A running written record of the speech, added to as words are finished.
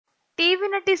TV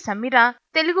నటి సమీర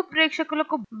తెలుగు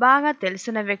ప్రేక్షకులకు బాగా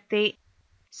తెలిసిన వ్యక్తి.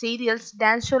 సీరియల్స్,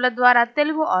 డాన్స్ షోల ద్వారా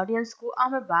తెలుగు ఆడియన్స్ కు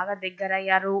ఆమె బాగా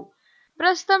దగ్గరయ్యారు.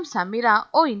 ప్రస్తుతం సమీర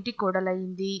ఓ ఇంటి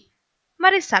కోడలయ్యింది.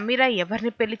 మరి సమీర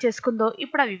ఎవరిని పెళ్లి చేసుకుందో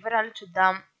ఇప్పుడు ఆ వివరాలు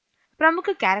చూద్దాం. ప్రముఖ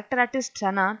క్యారెక్టర్ ఆర్టిస్ట్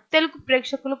సన తెలుగు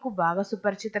ప్రేక్షకులకు బాగా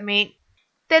సుపరిచితమే.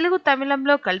 తెలుగు,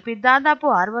 తమిళంలో కలిపి దాదాపు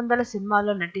 600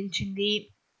 సినిమాల్లో నటించింది.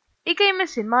 ఇక ఈమె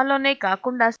సినిమాల్లోనే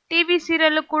కాకుండా టీవీ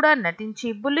సీరియళ్లు కూడా నటించి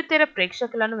బుల్లితెర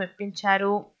ప్రేక్షకులను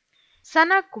మెప్పించారు.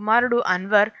 సన కుమారుడు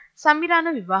అన్వర్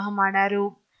సమీరాను వివాహమాడారు.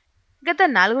 గత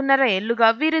 4.5 ఏళ్లుగా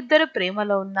వీరిద్దరు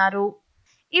ప్రేమలో ఉన్నారు.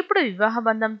 ఇప్పుడు వివాహ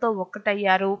బంధంతో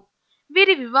ఒక్కటయ్యారు.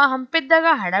 వీరి వివాహం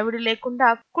పెద్దగా హడావిడి లేకుండా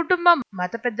కుటుంబం,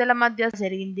 మత పెద్దల మధ్య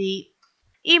జరిగింది.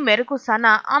 ఈ మేరకు సన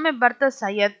ఆమె భర్త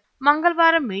సయ్యద్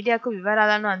మంగళవారం మీడియాకు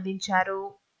వివరాలను అందించారు.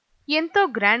 ఎంతో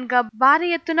గ్రాండ్ గా భారీ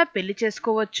ఎత్తున పెళ్లి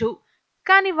చేసుకోవచ్చు,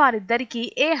 కానీ వారిద్దరికీ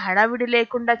ఏ హడావిడి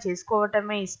లేకుండా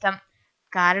చేసుకోవటమే ఇష్టం.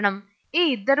 కారణం, ఈ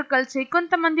ఇద్దరు కలిసి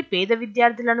కొంతమంది పేద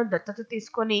విద్యార్థులను దత్తత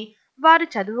తీసుకొని వారి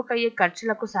చదువుకయ్యే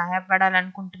ఖర్చులకు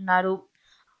సహాయపడాలనుకుంటున్నారు.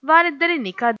 వారిద్దరి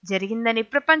నికా జరిగిందని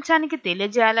ప్రపంచానికి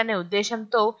తెలియజేయాలనే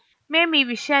ఉద్దేశంతో మేం ఈ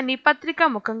విషయాన్ని పత్రికా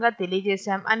ముఖంగా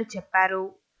తెలియజేశాం అని చెప్పారు.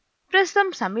 ప్రస్తుతం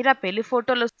సమీర పెళ్లి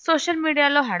ఫోటోలు సోషల్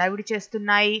మీడియాలో హడావిడి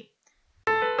చేస్తున్నాయి.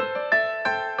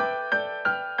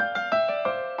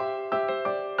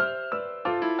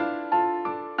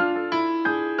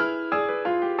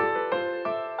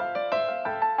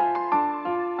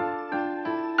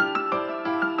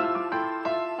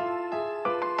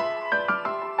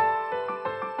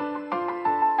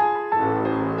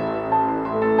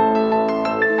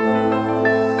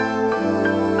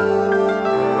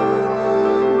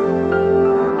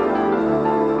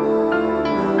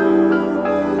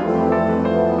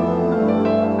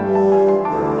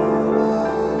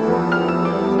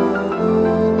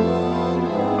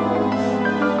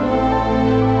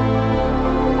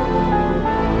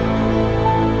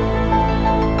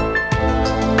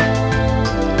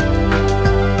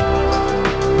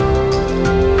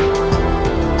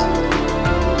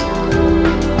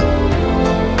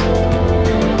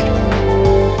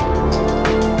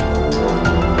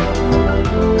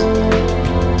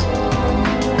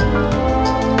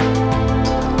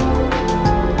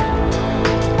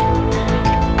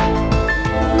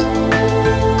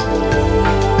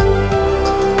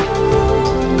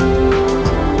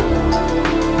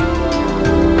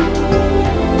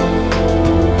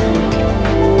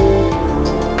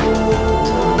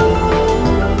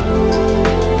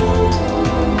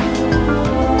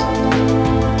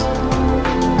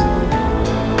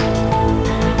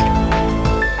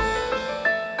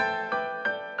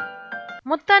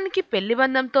 మొత్తానికి పెళ్లి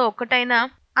బంధంతో ఒక్కటైన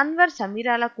అన్వర్,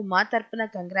 సమీరాలకు మా తరపున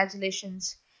కంగ్రాచులేషన్స్.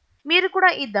 మీరు కూడా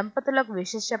ఈ దంపతులకు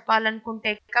విషెస్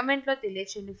చెప్పాలనుకుంటే కమెంట్ లో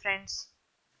తెలియచేయండి ఫ్రెండ్స్.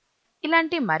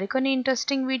 ఇలాంటి మరికొన్ని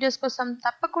ఇంట్రెస్టింగ్ వీడియోస్ కోసం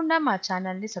తప్పకుండా మా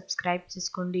ఛానల్ ని సబ్స్క్రైబ్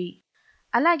చేసుకోండి.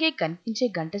 అలాగే కనిపించే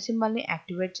గంట సింబల్ ని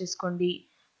యాక్టివేట్ చేసుకోండి.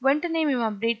 వెంటనే మేము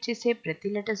అప్డేట్ చేసే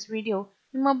ప్రతి లేటెస్ట్ వీడియో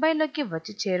మీ మొబైల్లోకి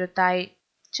వచ్చి చేరుతాయి.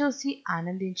 చూసి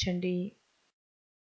ఆనందించండి.